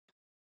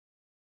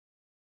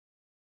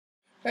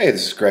Hey,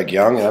 this is Greg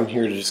Young, and I'm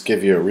here to just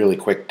give you a really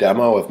quick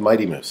demo of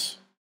Mighty Moose.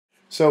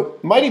 So,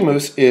 Mighty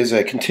Moose is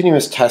a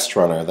continuous test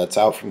runner that's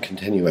out from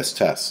Continuous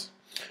Tests.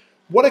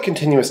 What a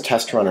continuous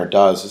test runner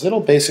does is it'll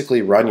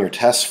basically run your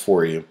tests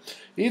for you,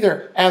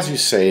 either as you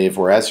save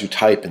or as you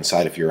type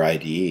inside of your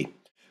IDE.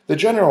 The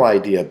general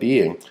idea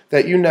being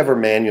that you never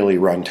manually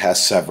run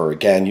tests ever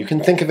again. You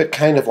can think of it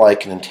kind of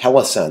like an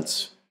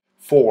IntelliSense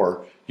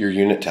for your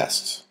unit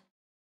tests.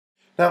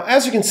 Now,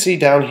 as you can see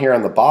down here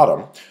on the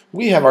bottom,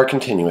 we have our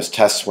continuous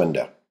tests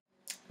window.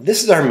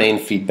 This is our main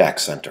feedback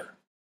center.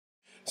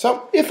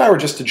 So if I were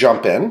just to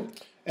jump in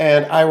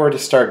and I were to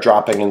start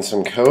dropping in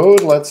some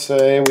code, let's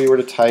say we were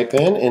to type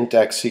in int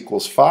x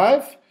equals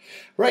 5.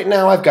 Right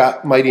now I've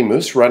got Mighty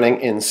Moose running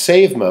in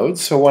save mode,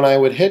 so when I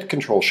would hit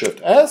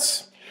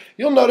Control-Shift-S,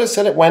 you'll notice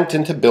that it went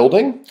into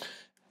building,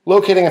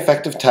 locating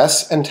effective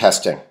tests, and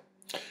testing.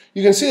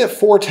 You can see that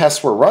 4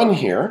 tests were run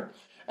here,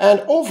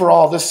 and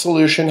overall this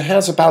solution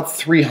has about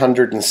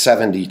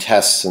 370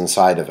 tests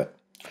inside of it.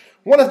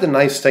 One of the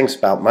nice things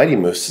about Mighty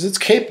Moose is it's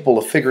capable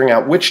of figuring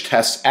out which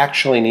tests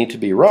actually need to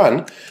be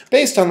run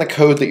based on the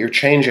code that you're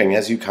changing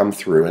as you come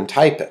through and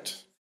type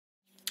it.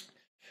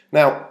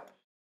 Now,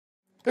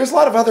 there's a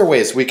lot of other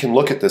ways we can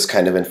look at this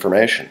kind of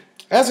information.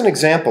 As an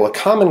example, a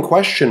common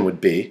question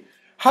would be,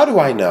 how do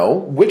I know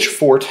which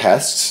 4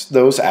 tests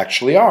those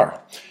actually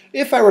are?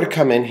 If I were to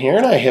come in here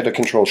and I hit a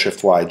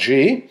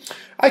Control-Shift-Y-G,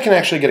 I can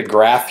actually get a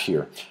graph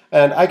here,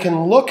 and I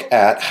can look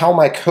at how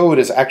my code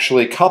is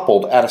actually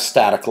coupled at a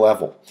static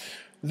level.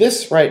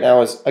 This right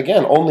now is,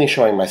 again, only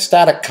showing my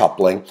static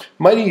coupling.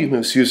 Mighty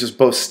Moose uses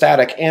both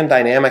static and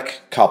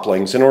dynamic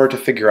couplings in order to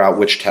figure out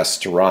which tests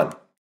to run.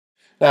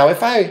 Now,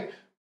 if I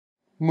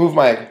move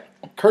my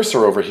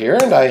cursor over here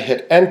and I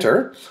hit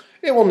Enter,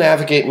 it will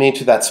navigate me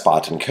to that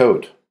spot in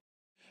code.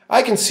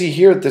 I can see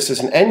here that this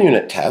is an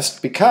NUnit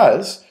test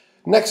because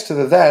next to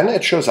the then,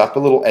 it shows up a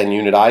little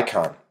NUnit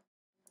icon.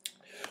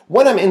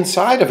 When I'm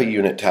inside of a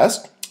unit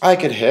test, I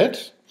could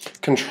hit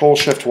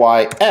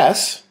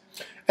Control-Shift-Y-S,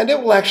 and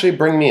it will actually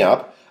bring me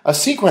up a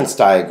sequence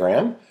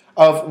diagram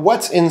of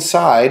what's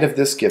inside of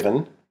this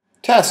given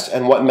test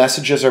and what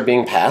messages are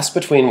being passed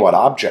between what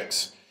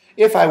objects.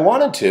 If I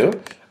wanted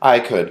to, I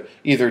could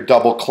either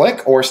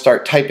double-click or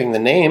start typing the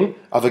name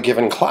of a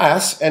given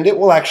class, and it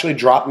will actually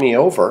drop me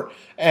over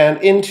and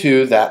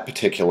into that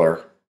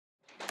particular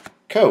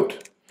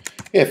code.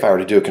 If I were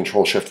to do a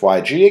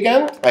Control-Shift-Y-G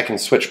again, I can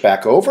switch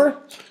back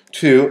over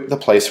to the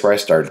place where I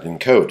started in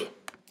code.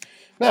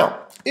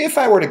 Now, if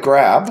I were to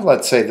grab,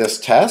 let's say this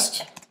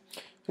test,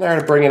 and I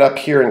were to bring it up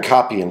here and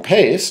copy and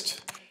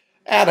paste,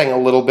 adding a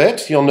little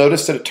bit, you'll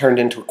notice that it turned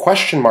into a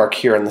question mark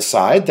here on the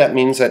side. That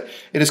means that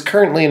it is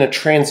currently in a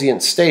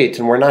transient state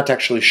and we're not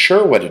actually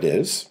sure what it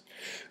is.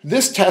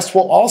 This test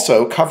will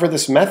also cover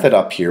this method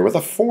up here with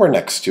a for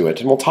next to it,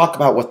 and we'll talk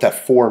about what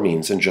that for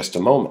means in just a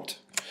moment.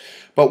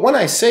 But when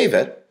I save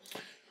it,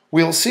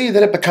 we'll see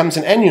that it becomes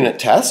an NUnit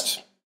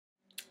test,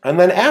 and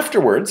then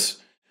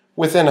afterwards,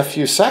 within a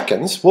few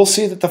seconds, we'll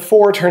see that the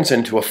 4 turns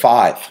into a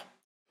 5.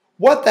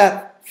 What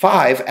that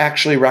 5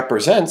 actually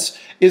represents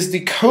is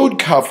the code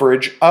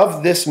coverage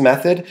of this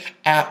method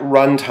at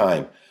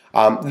runtime.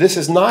 This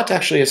is not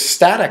actually a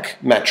static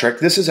metric,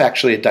 this is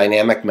actually a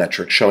dynamic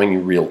metric showing you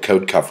real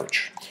code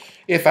coverage.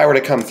 If I were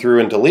to come through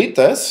and delete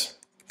this,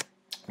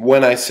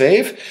 when I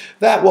save,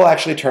 that will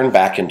actually turn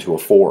back into a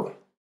 4,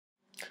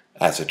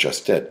 as it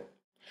just did.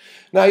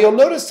 Now you'll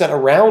notice that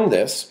around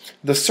this,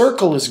 the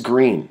circle is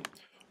green.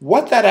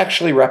 What that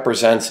actually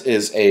represents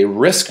is a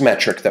risk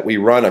metric that we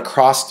run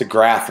across the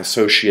graph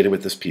associated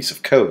with this piece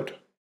of code.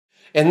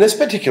 In this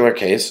particular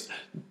case,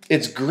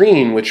 it's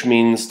green, which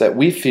means that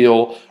we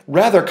feel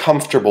rather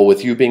comfortable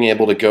with you being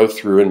able to go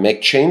through and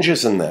make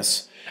changes in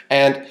this,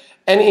 and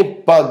any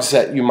bugs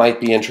that you might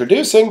be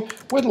introducing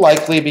would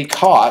likely be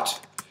caught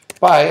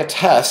by a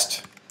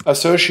test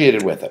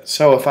associated with it.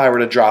 So if I were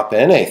to drop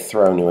in a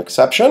throw new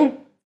exception,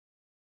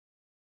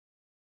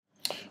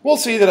 we'll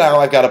see that now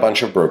I've got a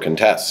bunch of broken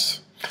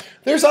tests.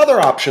 There's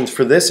other options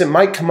for this. It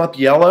might come up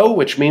yellow,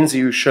 which means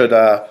you should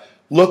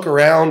look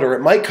around, or it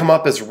might come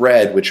up as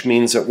red, which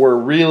means that we're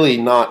really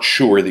not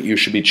sure that you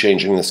should be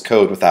changing this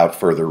code without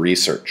further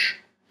research.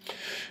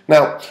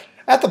 Now,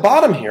 at the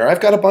bottom here,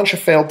 I've got a bunch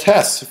of failed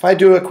tests. If I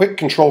do a quick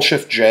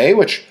Control-Shift-J,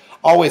 which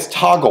always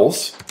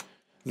toggles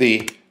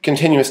the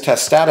continuous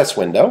test status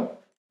window,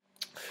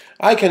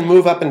 I can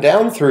move up and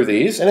down through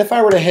these, and if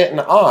I were to hit an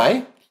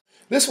I,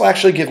 this will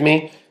actually give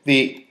me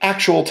the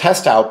actual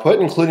test output,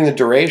 including the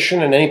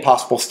duration and any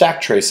possible stack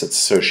trace that's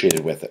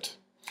associated with it.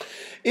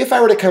 If I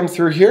were to come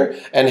through here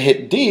and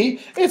hit D,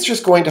 it's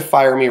just going to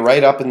fire me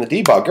right up in the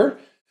debugger,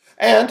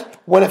 and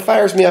when it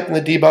fires me up in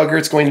the debugger,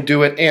 it's going to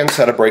do it and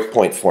set a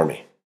breakpoint for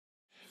me.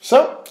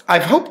 So, I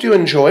hope you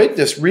enjoyed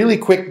this really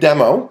quick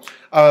demo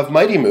of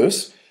Mighty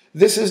Moose.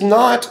 This is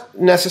not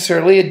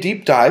necessarily a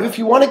deep dive. If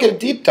you want to get a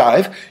deep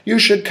dive, you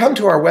should come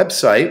to our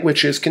website,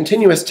 which is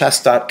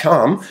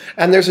continuoustest.com,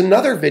 and there's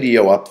another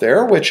video up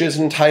there which is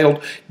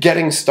entitled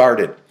Getting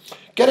Started.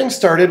 Getting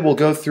started will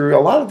go through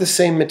a lot of the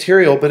same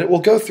material, but it will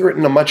go through it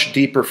in a much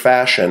deeper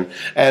fashion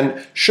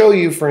and show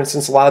you, for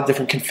instance, a lot of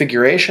different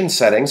configuration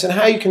settings and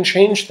how you can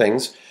change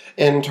things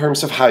in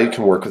terms of how you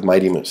can work with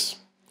Mighty Moose.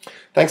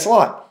 Thanks a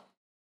lot.